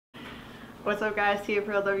What's up guys, Tia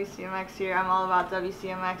Pearl, WCMX here. I'm all about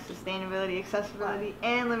WCMX, sustainability, accessibility,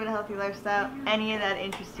 and living a healthy lifestyle. Any of that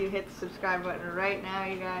interests you, hit the subscribe button right now,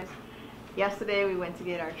 you guys. Yesterday we went to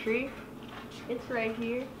get our tree. It's right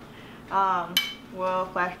here. We'll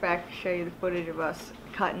flash back to show you the footage of us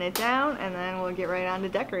cutting it down, and then we'll get right on to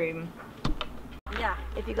decorating. Yeah,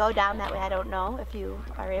 if you go down that way, I don't know if you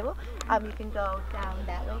are able. You can go down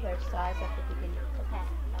that way. There's saws. I think you can go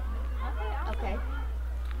past. Okay.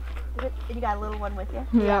 You got a little one with you?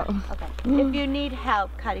 Yeah. Okay. If you need help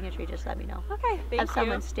cutting a tree, just let me know. Okay, thank you. Have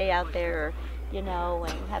someone stay out there, or, you know,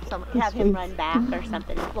 and have him run back or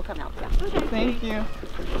something. We'll come help you. Okay, thank you.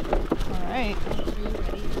 All right.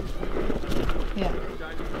 Yeah.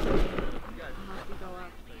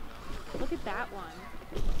 Look at that one.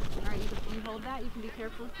 All right, you hold that. You can be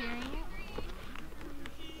careful carrying it.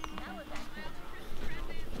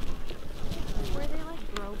 Where they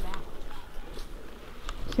like grow back.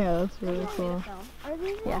 Yeah, that's really cool. Are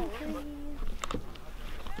these Yeah.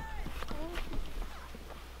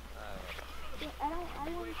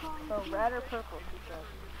 So red or purple, she said.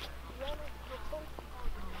 Red or purple?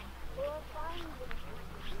 Or fine.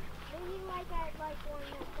 Maybe like I'd like one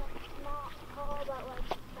that's not tall but like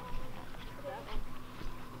small.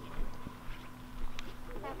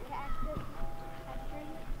 That cactus.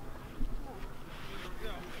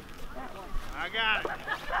 That one. I got it.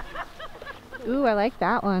 Ooh, I like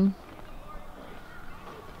that one.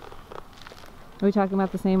 Are we talking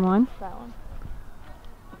about the same one? That one.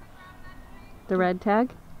 The red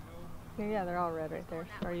tag? Yeah, they're all red right there.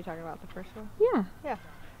 So are you talking about the first one? Yeah. Yeah.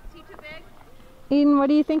 Is he too big? Eden, what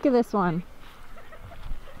do you think of this one?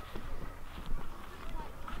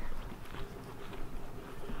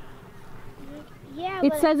 Yeah,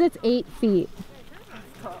 It says it's 8 feet.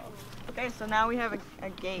 Okay, so now we have a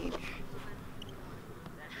gauge.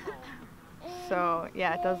 So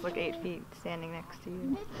yeah, it does look 8 feet standing next to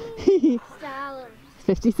you. $56.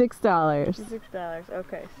 $56. $56.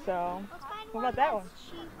 Okay, so what about that one?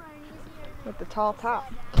 With the tall top.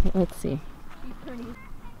 Okay, let's see.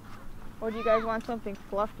 Or do you guys want something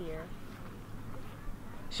fluffier?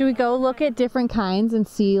 Should we go look at different kinds and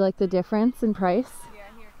see like the difference in price? Yeah,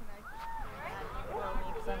 here, can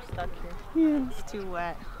I? Because I'm stuck here. Yeah. It's too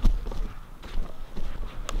wet.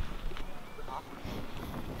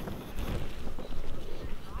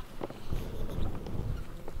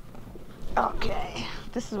 Okay,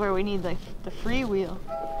 this is where we need the freewheel.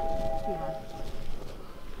 Yeah.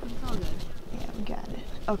 It's all good. Yeah, we got it.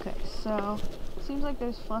 Okay, so seems like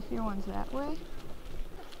there's fluffier ones that way.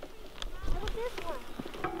 Look at this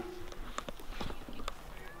one.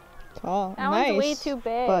 Tall, That nice. one's way too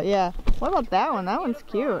big. But yeah, what about that one? That one's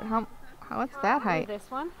cute. What's that height? This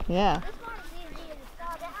one? Yeah. This one's easy to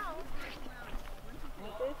install down.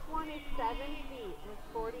 This one is 7 feet with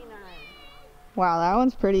 49. Wow, that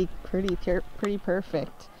one's pretty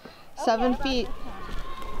perfect. 7 feet.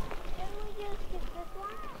 Can we just get this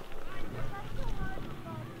one?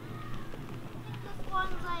 This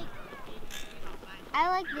one's like... I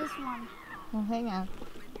like this one. Well, hang on.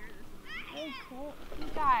 You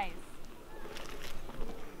guys.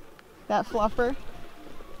 That fluffer.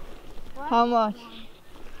 What? How much?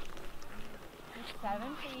 It's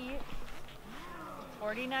 7 feet,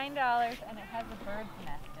 $49, and it has a bird's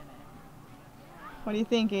nest in it. What do you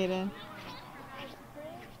think, Aiden?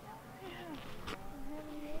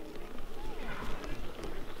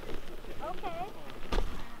 Okay.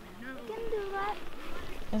 We can do that.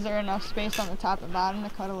 Is there enough space on the top and bottom to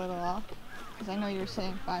cut a little off? Because I know you were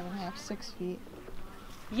saying 5.5, 6 feet.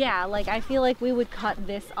 Yeah, like I feel like we would cut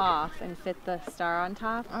this off and fit the star on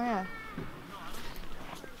top. Oh yeah.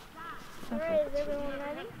 Alright, is everyone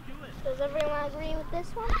ready? Does everyone agree with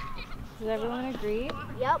this one? Does everyone agree?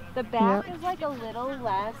 Yep. The back Yep. is like a little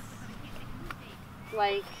less,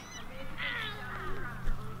 like,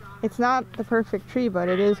 It's not the perfect tree, but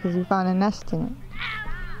it is because you found a nest in it.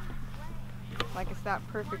 Like it's not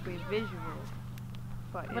perfectly visual.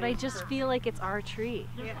 but I just feel like it's our tree.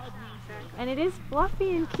 Yeah. And it is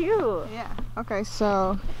fluffy and cute. Yeah. Okay,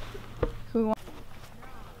 so who wants?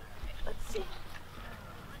 Let's see.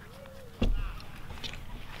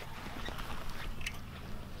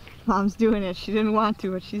 Mom's doing it. She didn't want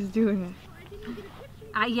to, but she's doing it.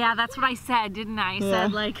 Yeah, that's what I said, didn't I? I Yeah.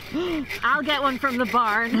 said, like, I'll get one from the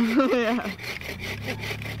barn. Yeah.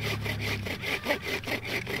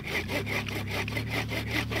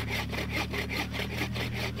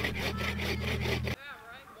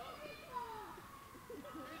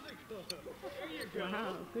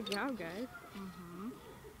 Wow, good job, guys.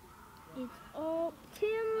 It's all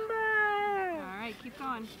timber. All right, keep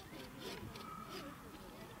going.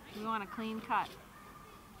 We want a clean cut.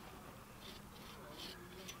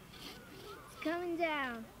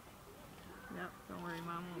 down. Yep, don't worry,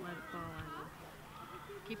 Mom won't let it fall on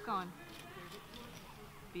you. Keep going.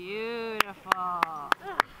 Beautiful.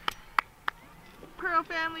 Pearl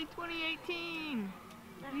Family 2018.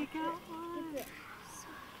 We got one.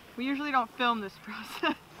 We usually don't film this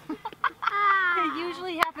process. It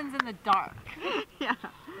usually happens in the dark. Yeah,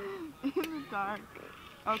 in the dark.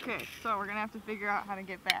 Okay, so we're gonna have to figure out how to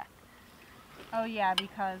get back. Oh yeah,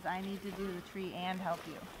 because I need to do the tree and help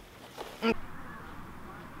you.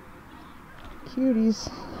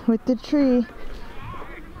 Cuties with the tree.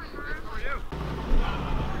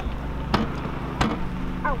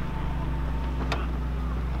 Ow.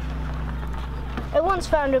 I once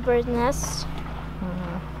found a bird's nest.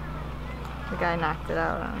 The guy knocked it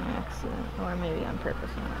out on accident, or maybe on purpose,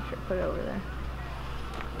 I'm not sure. Put it over there.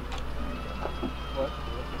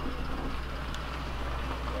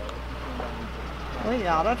 We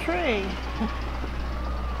got a tree.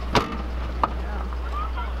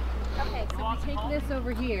 Okay, so we take this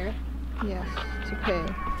over here. Yes, to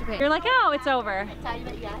pay. You're like, oh, it's over.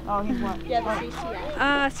 Oh, he's one.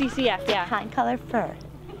 CCF, yeah. Pine color fir.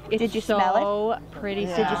 Did you smell it? So pretty.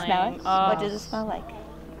 Yeah. Did you smell it? Oh. What does it smell like?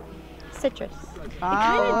 Citrus. It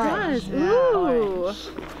kind of does. Ooh.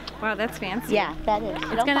 Wow, that's fancy. Yeah, that is.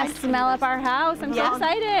 It's gonna smell up our house. I'm so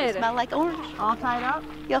excited. Smell like orange. All tied up?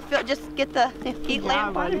 You'll feel. Just get the heat lamp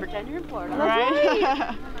on buddy. and pretend you're in Florida.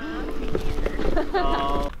 Right.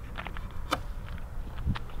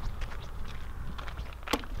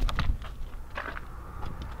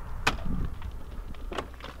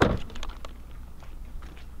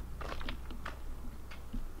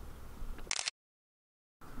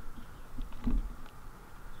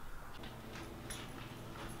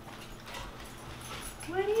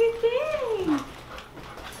 What do you think?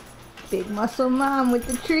 Big muscle mom with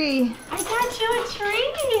the tree. I got you a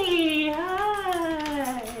tree.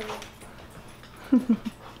 Hi.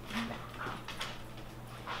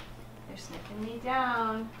 They're sniffing me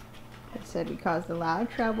down. It said we caused a lot of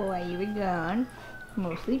trouble while you were gone.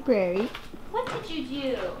 Mostly prairie. What did you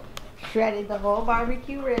do? Shredded the whole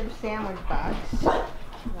barbecue rib sandwich box.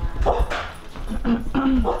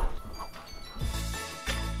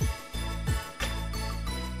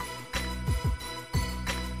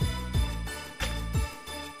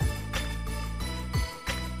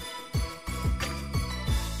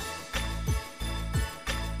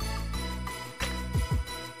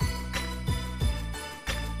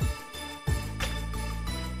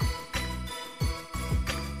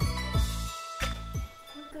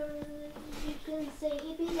 You can say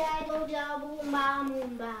if you die, go ja boom ba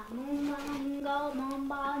boom ba boom ba boom go boom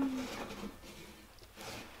ba boom.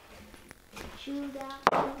 Shoot out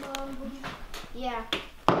boom ba boom. Yeah.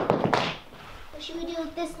 What should we do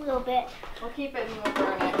with this little bit? We'll keep it and we'll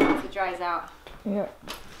burn it once it dries out.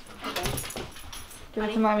 Yep. Give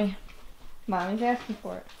it to mommy. Mommy's asking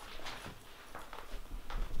for it.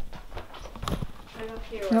 I don't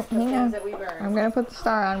care Nope, the hang things on. that we burn. I'm gonna put the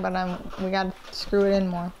star on, but we gotta screw it in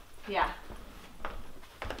more. Yeah.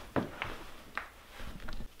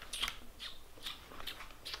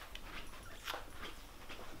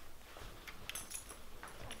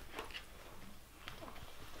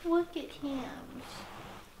 Look at him.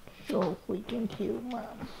 So freaking cute, mom.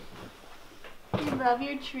 You love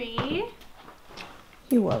your tree?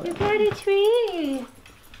 You love You it. got a tree.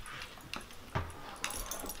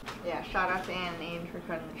 Yeah, shout out to Ann and Aiden for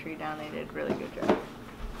cutting the tree down. They did a really good job.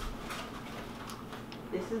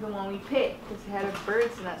 This is the one we picked because it had a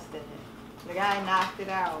bird's nest in it. The guy knocked it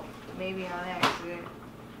out, maybe on accident.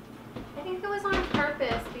 I think it was on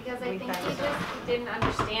purpose because I We think think he so. just didn't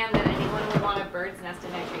understand that anyone would want a bird's nest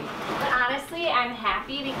in their tree. But honestly, I'm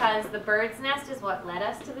happy because the bird's nest is what led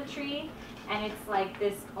us to the tree. And it's like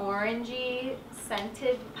this orangey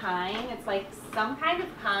scented pine. It's like some kind of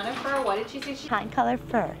conifer. What did she say? She Pine color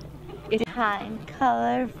fir. It's pine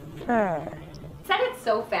color fir. said it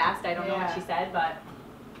so fast, I don't know what Yeah. she said, but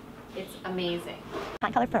it's amazing.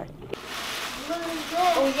 Pine color fir. What is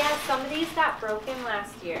this? Oh yeah, some of these got broken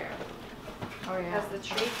last year. Oh yeah. Because the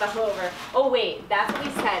tree fell over. Oh wait, that's what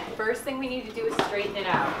we said. First thing we need to do is straighten it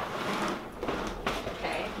out.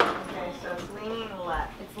 Okay. Okay, so it's leaning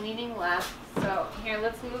left. It's leaning left. So here,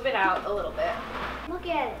 let's move it out a little bit. Look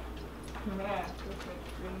at it. Yeah, this is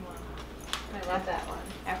the green one. I love that one.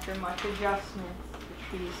 After much adjustment,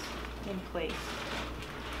 the tree's in place.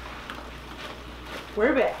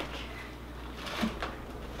 We're back.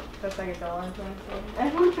 That's like it's all I'm trying to say.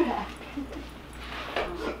 And we're back.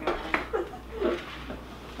 Oh my god.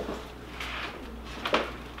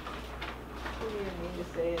 What do you mean to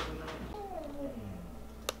say it in the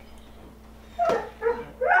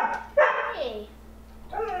Hey.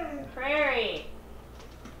 Prairie.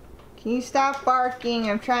 Can you stop barking?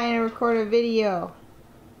 I'm trying to record a video.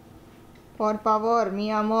 Por favor, mi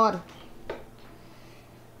amor.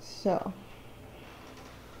 So,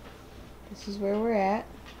 this is where we're at.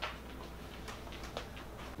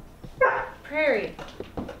 Prairie.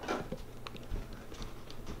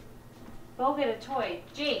 Go get a toy.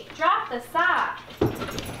 Jake, drop the sock.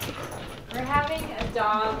 We're having a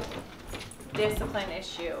dog discipline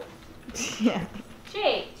issue. Yeah.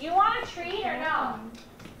 Jake, do you want a treat or no?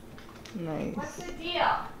 Nice. What's the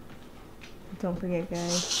deal? Don't forget,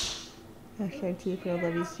 guys. Hashtag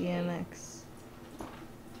wcmx.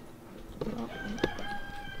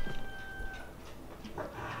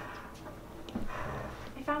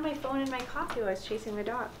 I found my phone in my coffee while I was chasing the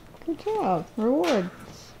dog. Good job. Rewards.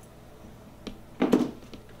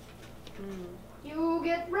 You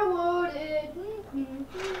get rewarded.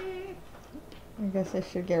 I guess I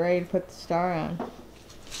should get ready to put the star on.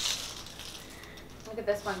 Look at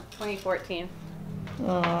this one, 2014.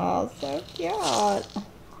 Oh, so cute.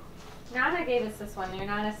 Nana gave us this one. They're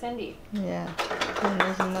Nana Cindy. Yeah. And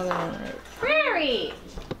there's another one right. Prairie!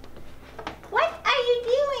 What are you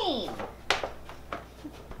doing?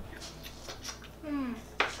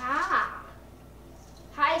 Ah.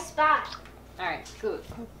 High spot. Alright, good.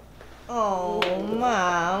 Oh,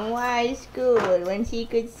 Mom, why is good when she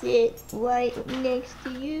could sit right next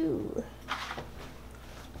to you?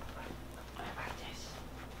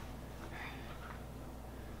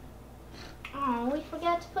 Oh, we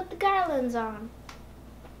forgot to put the garlands on.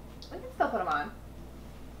 We can still put them on.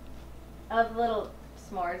 I love the little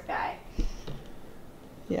s'mores guy.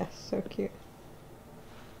 Yes, so cute.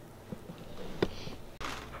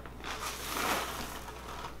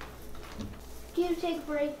 Can you take a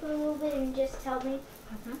break for a little bit and just tell me?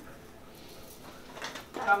 You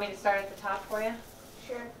want me to start at the top for you?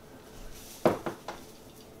 Sure.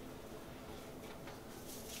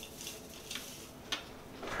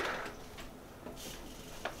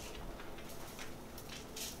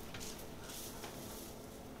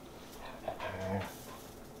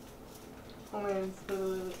 Oh,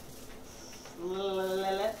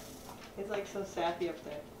 it's like so sappy up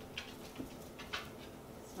there.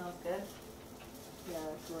 Smells good. Yeah,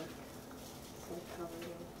 it's like covered in.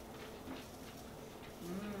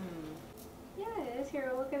 Yeah, it is.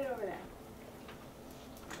 Here, look at it over there.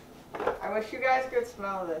 I wish you guys could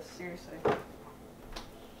smell this, seriously.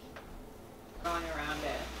 Going around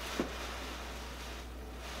it.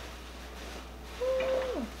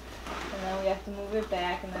 And then we have to move it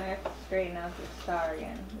back, and then we have to straighten out the star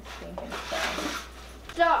again. The stinking star.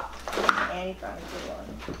 Stop. Annie found a good one.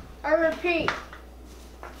 I repeat.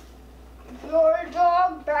 Your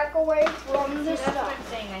dog back away from the That's what stuff. I'm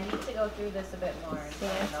saying. I need to go through this a bit more.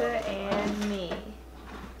 Santa and me.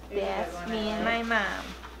 That's me and my mom.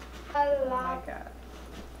 Oh my god.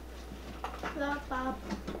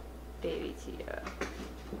 Baby Tia.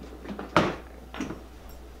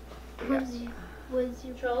 Was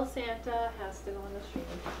your Troll Santa has to go on the street.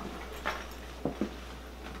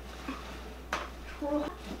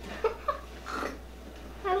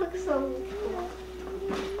 That looks so cool.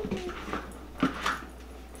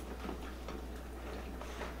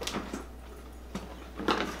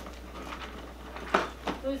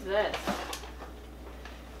 Who's this?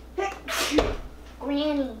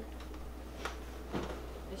 Granny.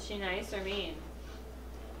 Is she nice or mean?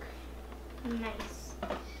 Nice.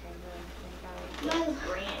 Granny.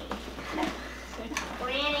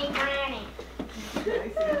 Granny, granny.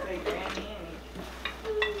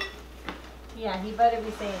 Yeah, he better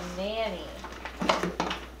be saying nanny.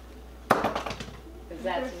 Because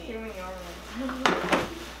that's me.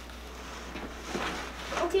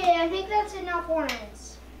 Okay, I think that's enough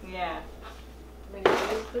ornaments. Yeah. I'm going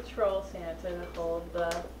to use the troll Santa to hold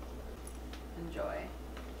the enjoy.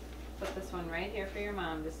 Put this one right here for your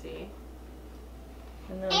mom to see.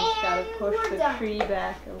 And then we just gotta And push we're the done. tree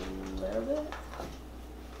back a little bit.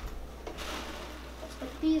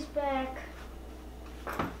 Put these back.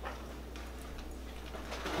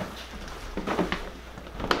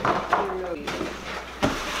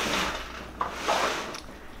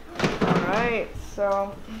 Alright,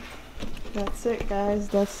 so that's it, guys.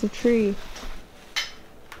 That's the tree.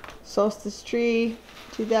 Solstice tree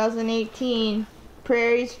 2018.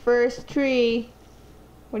 Prairie's first tree.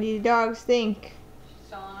 What do you dogs think?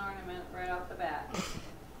 Stole an ornament right off the bat.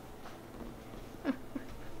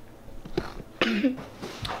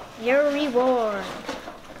 Your reward.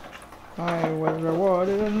 I was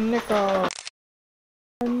rewarded a nickel.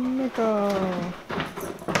 A nickel.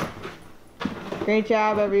 Great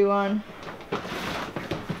job, everyone.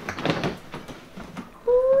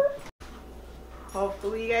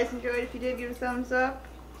 Hopefully you guys enjoyed. If you did, give a thumbs up.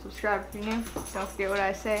 Subscribe if you're new. Don't forget what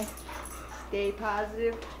I say. Stay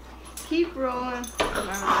positive. Keep rolling. Remember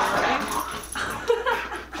that, right?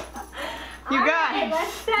 You guys. Alright,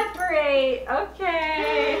 let's separate.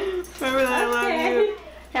 Okay. Remember that I love Okay. you.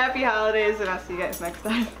 Happy holidays, and I'll see you guys next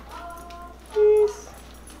time.